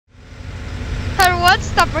1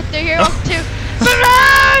 stop right there. Here, 2.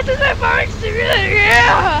 This is my farming simulator.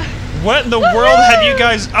 Yeah. What in the world have you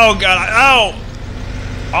guys? Oh god! Oh,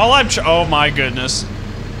 all I'm. Oh my goodness!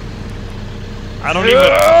 I don't even.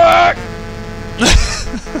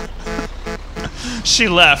 She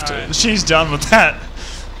left. Right. She's done with that.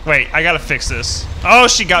 Wait, I gotta fix this. Oh,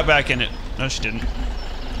 she got back in it. No, she didn't.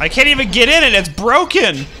 I can't even get in it. It's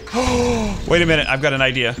broken. Wait a minute. I've got an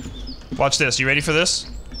idea. Watch this. You ready for this?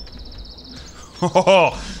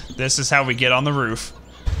 Oh, this is how we get on the roof.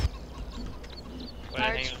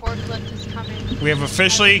 Large forklift is coming. We have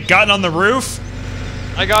officially gotten on the roof.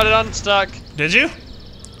 I got it unstuck. Did you?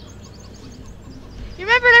 You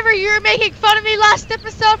remember whenever you were making fun of me last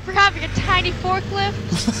episode for having a tiny forklift?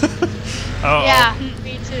 Oh. Yeah,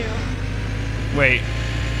 me too. Wait.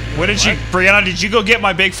 What did you, Brianna? Did you go get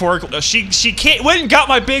my big forklift? She went and got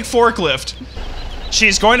my big forklift.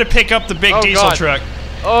 She's going to pick up the big diesel truck.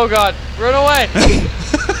 Oh god, run away!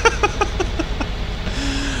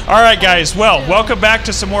 Alright guys, well, welcome back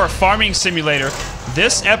to some more Farming Simulator.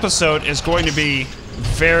 This episode is going to be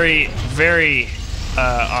very, very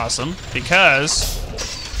awesome because as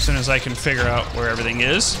soon as I can figure out where everything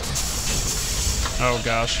is. Oh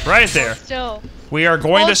gosh, right there. We are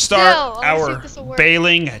going to start our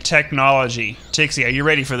baling technology. Tixie, are you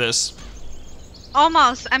ready for this?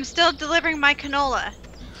 Almost. I'm still delivering my canola.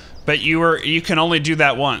 But you can only do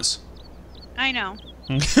that once. I know.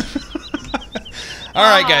 All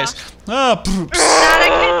right, guys. Oh,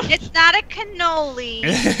 it's not a cannoli.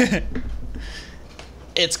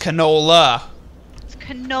 It's canola. It's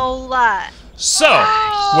canola. So,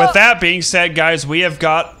 with that being said, guys, we have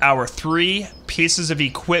got our 3 pieces of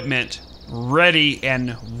equipment ready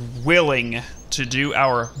and willing to do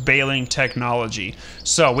our baling technology.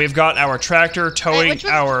 So, we've got our tractor towing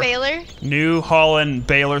our New Holland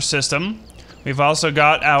baler system. We've also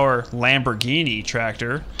got our Lamborghini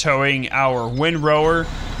tractor towing our windrower,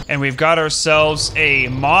 and we've got ourselves a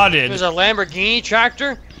modded... There's a Lamborghini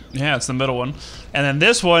tractor? Yeah, it's the middle one. And then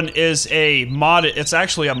this one is a mod. It's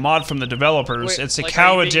actually a mod from the developers. Wait, it's a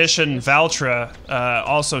Cow Edition Valtra,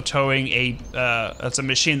 also towing a... it's a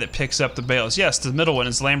machine that picks up the bales. Yes, the middle one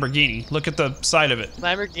is Lamborghini. Look at the side of it.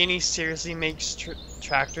 Lamborghini seriously makes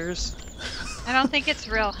tractors? I don't think it's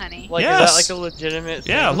real, honey. Like, yes. Is that like a legitimate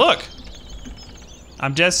thing? Yeah, look.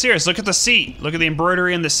 I'm dead serious. Look at the seat. Look at the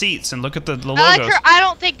embroidery in the seats, and look at the logos. I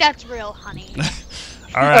don't think that's real, honey.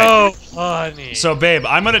 All right. Oh, honey. So, babe,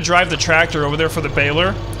 I'm gonna drive the tractor over there for the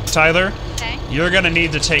baler. Tyler, okay. You're gonna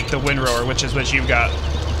need to take the windrower, which is what you've got.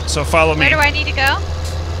 So follow me. Where do I need to go?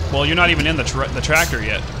 Well, you're not even in the tractor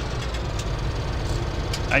yet.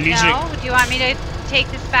 I need you. No. Do you want me to take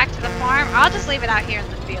this back to the farm? I'll just leave it out here in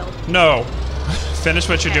the field. No. Finish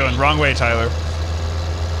what you're doing. Wrong way, Tyler.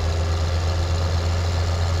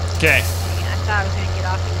 Okay. I thought I was gonna get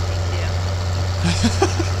off easy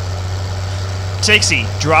too. Tixie,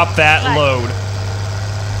 drop that load.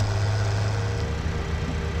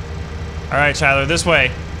 All right, Tyler, this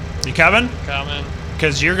way. You coming? Coming.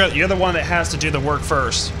 Because you're the one that has to do the work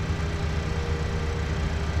first.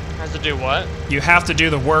 Has to do what? You have to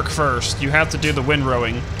do the work first. You have to do the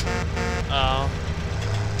windrowing. Oh.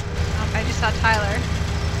 I just saw Tyler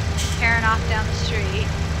tearing off down the street.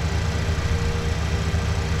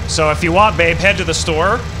 So if you want, babe, head to the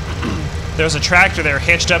store. There's a tractor there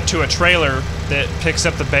hitched up to a trailer that picks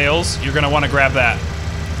up the bales. You're going to want to grab that.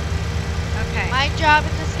 Okay. My job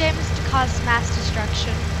in this game is to cause mass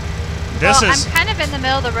destruction. I'm kind of in the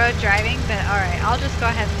middle of the road driving, but alright, I'll just go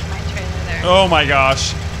ahead and leave my trailer there. Oh my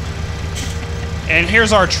gosh. And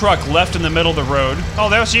here's our truck left in the middle of the road. Oh,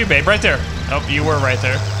 that was you, babe, right there. Oh, you were right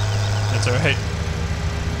there. That's alright.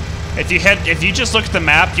 If you just look at the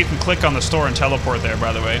map, you can click on the store and teleport there,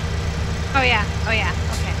 by the way. Oh yeah, okay.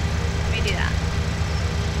 Let me do that.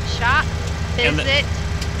 Shop, visit.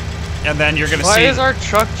 And then you're gonna see... Why is our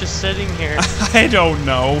truck just sitting here? I don't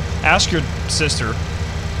know. Ask your sister.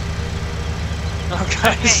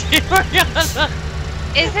 Okay.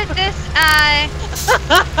 Isn't this, I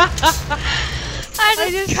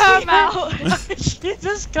just come out. She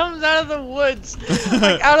just comes out of the woods,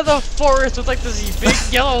 like out of the forest with like this big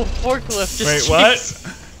yellow forklift. Just Wait, what?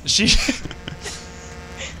 She.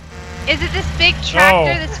 Is it this big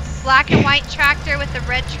tractor, this black and white tractor with the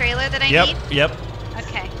red trailer that I need? Yep.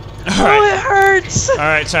 Okay. All right. Oh, it hurts. All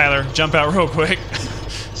right, Tyler, jump out real quick.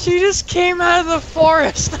 She just came out of the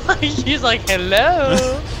forest. She's like,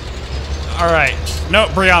 hello. All right. No,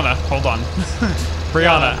 Brianna, hold on.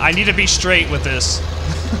 Brianna, I need to be straight with this.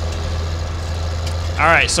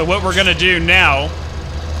 Alright, so what we're going to do now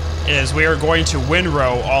is we are going to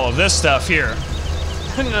windrow all of this stuff here.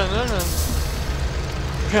 No.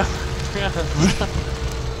 No.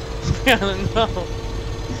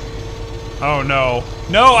 Oh no.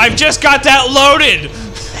 No, I've just got that loaded!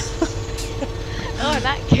 Oh, in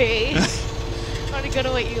that case. I want to go to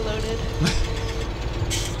what you loaded.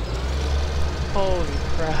 Holy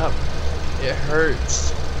crap. It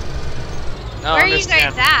hurts. I Where don't are you guys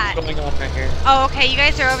understand at? what's going on right here. Oh, okay. You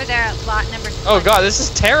guys are over there at lot number 20. Oh god, this is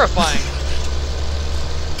terrifying.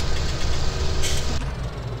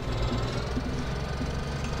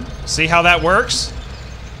 See how that works?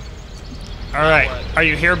 Alright. Are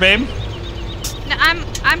you here, babe? No,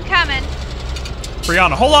 I'm coming.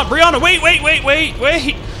 Brianna, hold on. Brianna,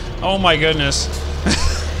 wait. Oh my goodness.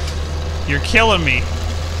 You're killing me.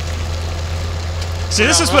 See,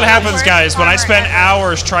 this is what happens, guys, when I spend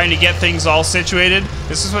hours trying to get things all situated.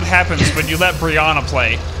 This is what happens when you let Brianna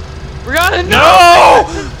play. Brianna, No!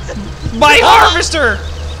 My harvester!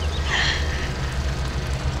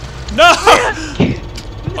 No!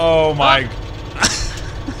 Oh my...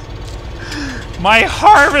 My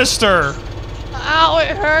harvester! Ow,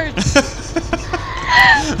 it hurts.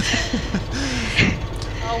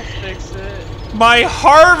 I'll fix it. My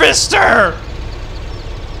harvester!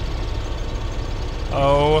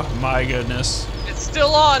 Oh my goodness. It's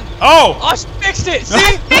still on. Oh! Oh, she fixed it. See?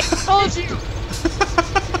 I told you.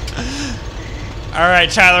 All right,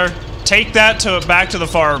 Tyler, take that back to the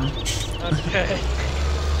farm. Okay.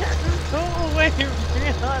 Go away,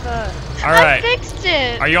 Brianna. All right. I fixed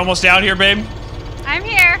it. Are you almost down here, babe? I'm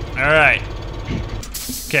here. All right.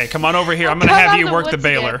 Okay, come on over here. I'm I'll gonna come have out you the work the woods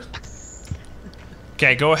baler. again.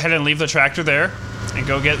 Okay, go ahead and leave the tractor there, and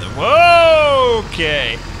go get. Whoa!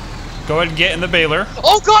 Okay. Go ahead and get in the baler.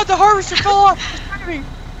 Oh god, the harvester fell off. It's driving.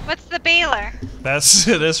 What's the baler? That's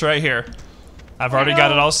this right here. I've already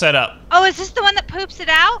got it all set up. Oh, is this the one that poops it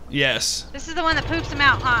out? Yes. This is the one that poops them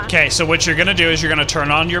out, huh? Okay, so what you're gonna do is you're gonna turn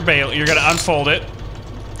on your baler. You're gonna unfold it.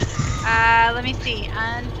 Let me see.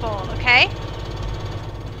 Unfold, okay?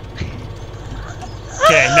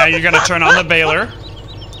 Okay, now you're gonna turn on the baler.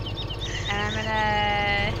 And I'm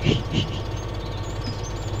gonna...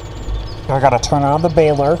 I gotta turn on the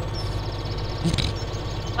baler.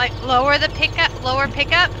 Like, lower the pickup, lower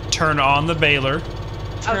pickup? Turn on the baler.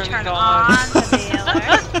 Turn on the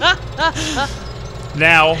baler.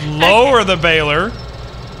 Now lower the baler.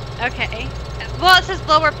 Okay. Well, it says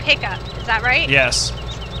lower pickup. Is that right? Yes.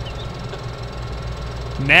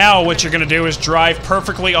 Now what you're gonna do is drive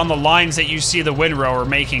perfectly on the lines that you see the windrower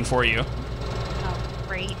making for you. Oh,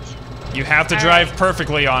 great. You have to All drive right.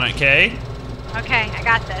 perfectly on it, okay? Okay, I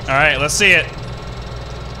got this. All right, let's see it.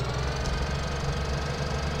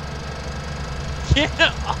 Get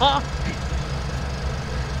off.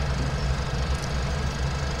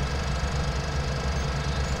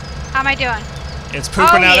 How am I doing? It's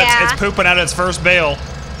pooping Oh, out yeah. it's pooping out its first bale.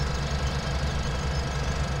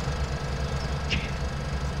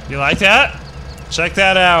 You like that? Check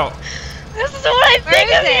that out. This is what I Where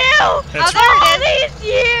think is of it? you. It's- All these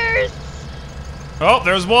years. Oh,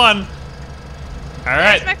 there's one. All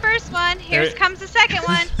right. There's my first one. Here There- comes the second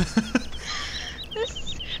one.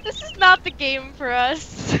 This is not the game for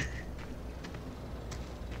us.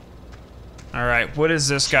 All right, what is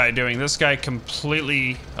this guy doing? This guy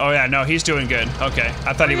completely... Oh yeah, no, he's doing good. Okay,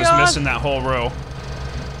 I thought he was missing that whole row.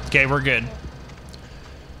 Okay, we're good.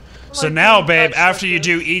 So Like now, being babe, touched after like you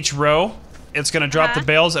do this. each row, it's gonna drop the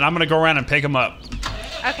bales, and I'm gonna go around and pick them up.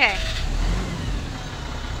 Okay.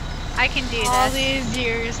 I can do All this. these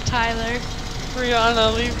years, Tyler.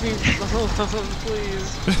 Brianna, leave me alone,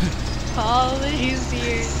 please. All these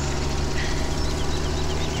years.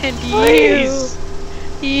 And Please.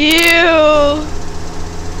 You.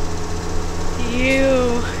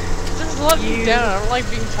 Just let me You. down. I don't like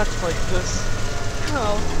being touched like this.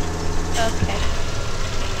 Oh. Okay.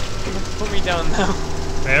 Put me down now.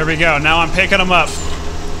 There we go. Now I'm picking them up.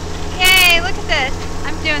 Yay, look at this.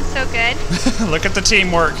 I'm doing so good. Look at the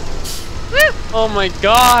teamwork. Woo! Oh my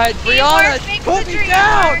god, Brianna, Teamwork makes put the me dream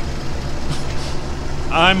down! work.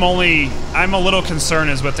 I'm a little concerned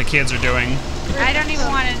is what the kids are doing. I don't even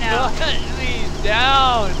want to know. Put me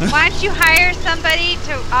down! Why don't you hire somebody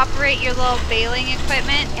to operate your little baling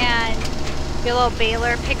equipment and your little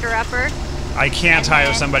baler picker-upper? I can't hire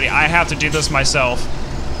then- somebody. I have to do this myself.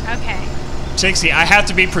 Okay. Tixie, I have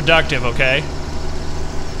to be productive, okay?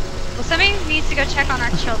 Well, somebody needs to go check on our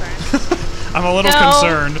children. I'm a little No,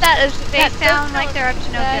 concerned. That is. They that sound does like they're up to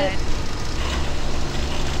no that- good.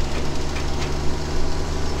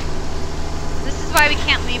 This is why we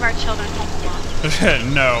can't leave our children home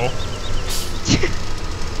alone. No.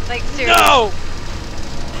 Like, seriously. No!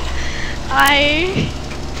 I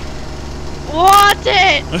want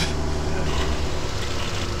it.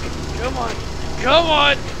 Come on. Come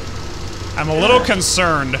on! I'm a little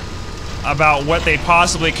concerned about what they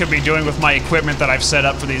possibly could be doing with my equipment that I've set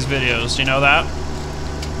up for these videos. You know that?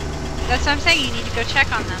 That's what I'm saying. You need to go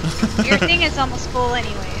check on them. Your thing is almost full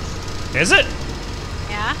anyways. Is it?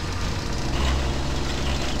 Yeah?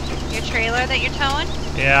 Your trailer that you're towing?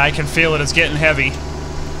 Yeah, I can feel it. It's getting heavy.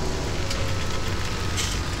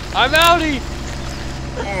 I'm outie!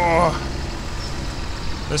 Oh.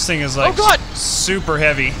 This thing is like super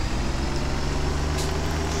heavy.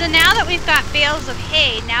 So now that we've got bales of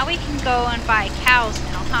hay, now we can go and buy cows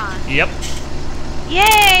now, huh? Yep.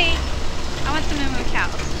 Yay! I want some moo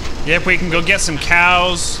cows. Yep, we can go get some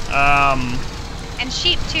cows. And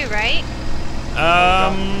sheep too, right?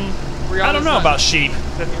 I don't know about sheep.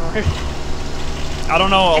 I don't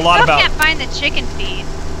know a lot I still about. can't find the chicken feed.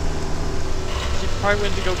 She probably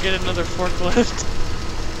went to go get another forklift.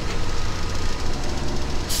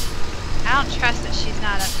 I don't trust that she's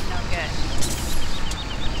not up to no good.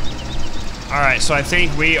 Alright, so I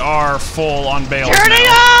think we are full on bales Turning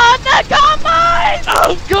now. on the combine!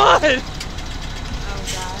 Oh god! Oh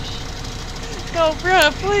gosh. No,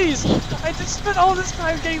 Brianna, please! I just spent all this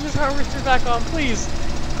time getting this harvester back on, please.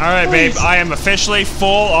 Alright, babe, I am officially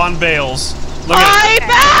full on bales. Look at I'm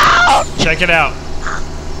out! it. Check it out.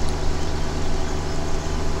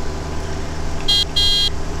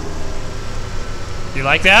 You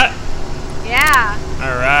like that? Yeah.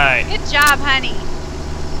 Alright. Good job, honey.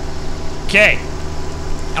 Okay.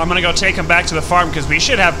 I'm gonna go take them back to the farm because we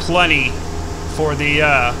should have plenty for the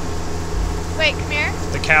Wait, come here.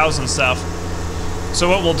 the cows and stuff. So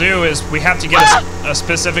what we'll do is we have to get a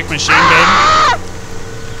specific machine, babe.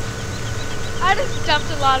 I just dumped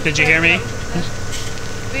a lot of. Did you hear me?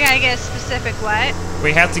 We gotta get a specific what?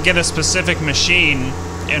 We have to get a specific machine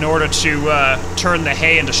in order to turn the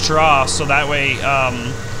hay into straw, so that way,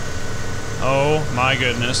 oh my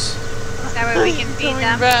goodness. That way we can feed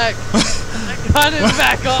them. Back. I got it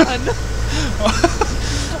back on.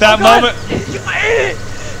 That moment. You ate it!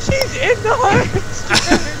 She's in the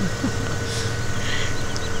harvester!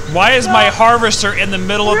 Why is my harvester in the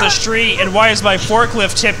middle of the street, and why is my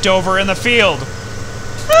forklift tipped over in the field?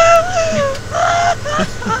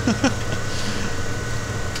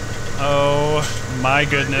 Oh my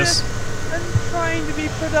goodness. I'm trying to be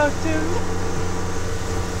productive.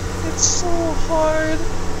 It's so hard.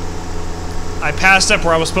 I passed up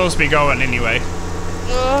where I was supposed to be going anyway.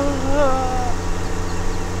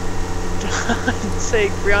 God's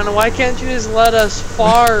sake, Brianna, why can't you just let us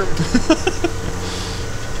farm?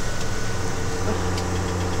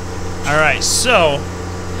 Alright, so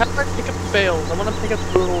How do I pick up the bales? I want to pick up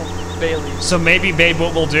the little baileys. so maybe, babe,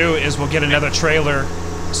 what we'll do is we'll get another trailer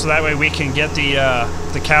so that way we can get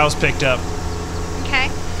the cows picked up. Okay.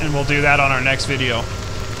 And we'll do that on our next video.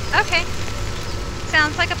 Okay.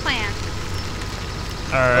 Sounds like a plan.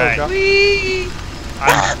 Alright.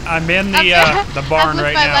 Oh, I'm in the barn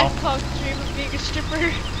right my now. lifelong dream of being a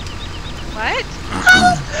stripper. What?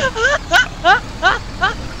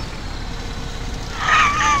 What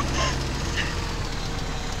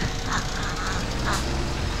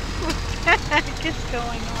the heck is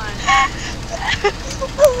going on?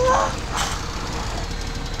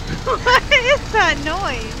 What is that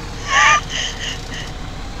noise?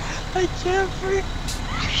 I can't breathe.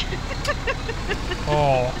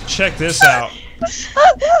 Oh, check this out.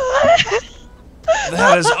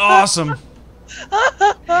 That is awesome.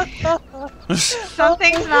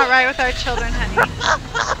 Something's not right with our children, honey.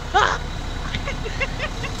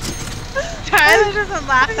 Tyler doesn't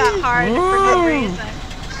laugh that hard for no reason.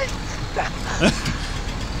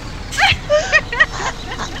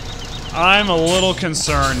 I'm a little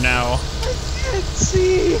concerned now. I can't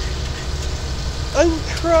see. I'm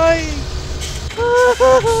crying.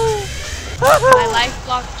 My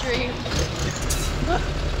lifelong dream.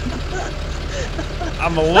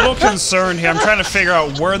 I'm a little concerned here. I'm trying to figure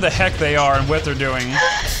out where the heck they are and what they're doing.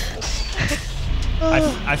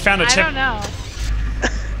 I found a tip. I don't know.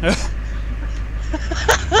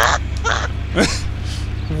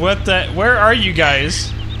 What the? Where are you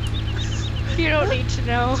guys? You don't need to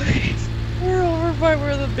know. We're over by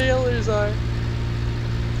where the balers are.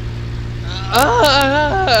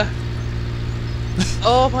 Ah!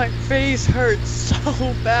 Oh, my face hurts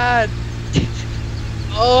so bad.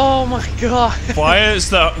 Oh my god. Why is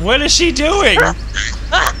the? What is she doing?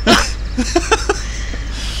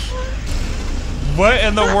 What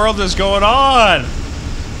in the world is going on?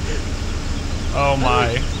 Oh my.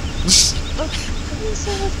 I'm in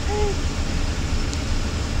so much pain.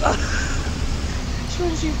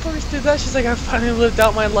 When she first did that, she's like, I finally lived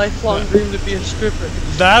out my lifelong dream to be a stripper.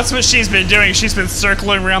 That's what she's been doing. She's been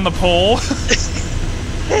circling around the pole.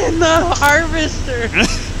 In the harvester.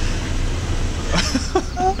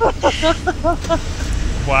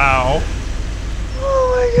 Wow.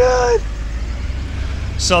 Oh my god.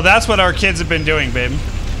 So that's what our kids have been doing, babe.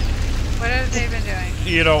 What have they been doing?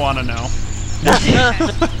 You don't want to know.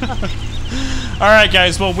 All right,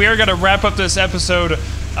 guys. Well, we are going to wrap up this episode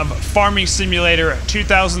of Farming Simulator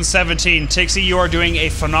 2017. Tixie, you are doing a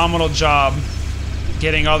phenomenal job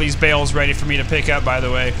getting all these bales ready for me to pick up, by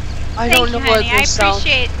the way. I Thank don't you, know what honey. those sounds.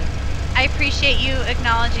 I appreciate you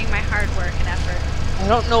acknowledging my hard work and effort. I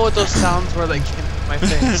don't know what those sounds were that came from my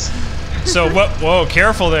face. So what? Whoa,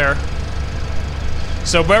 careful there.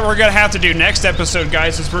 So what we're gonna have to do next episode,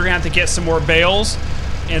 guys, is we're gonna have to get some more bales,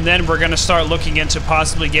 and then we're gonna start looking into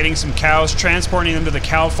possibly getting some cows, transporting them to the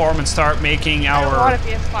cow farm, and start making I don't our want to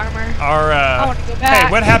be a farmer. I want to go back.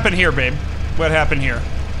 Hey, what happened here, babe? What happened here?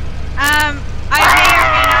 I may or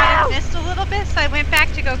may not have missed a little bit, so I went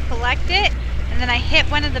back to go collect it, and then I hit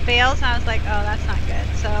one of the bales, and I was like, oh, that's not good.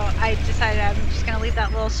 So I decided I'm just gonna leave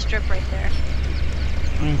that little strip right there.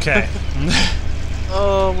 Okay.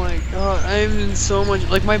 Oh my god, I'm in so much.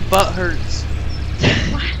 Like, my butt hurts.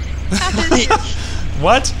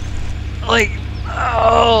 What? Like,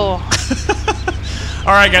 oh.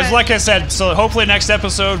 All right, guys. Like I said, so hopefully next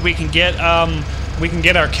episode we can get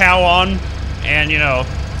our cow on, and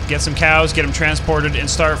get some cows, get them transported, and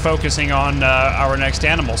start focusing on our next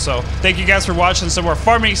animal. So thank you guys for watching some more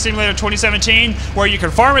Farming Simulator 2017, where you can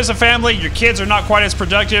farm as a family. Your kids are not quite as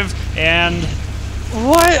productive, and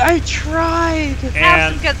What? I tried.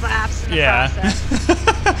 Have some good laughs in the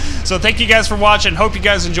process. So thank you guys for watching. Hope you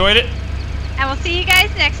guys enjoyed it. And we'll see you guys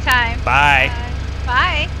next time. Bye.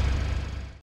 Bye.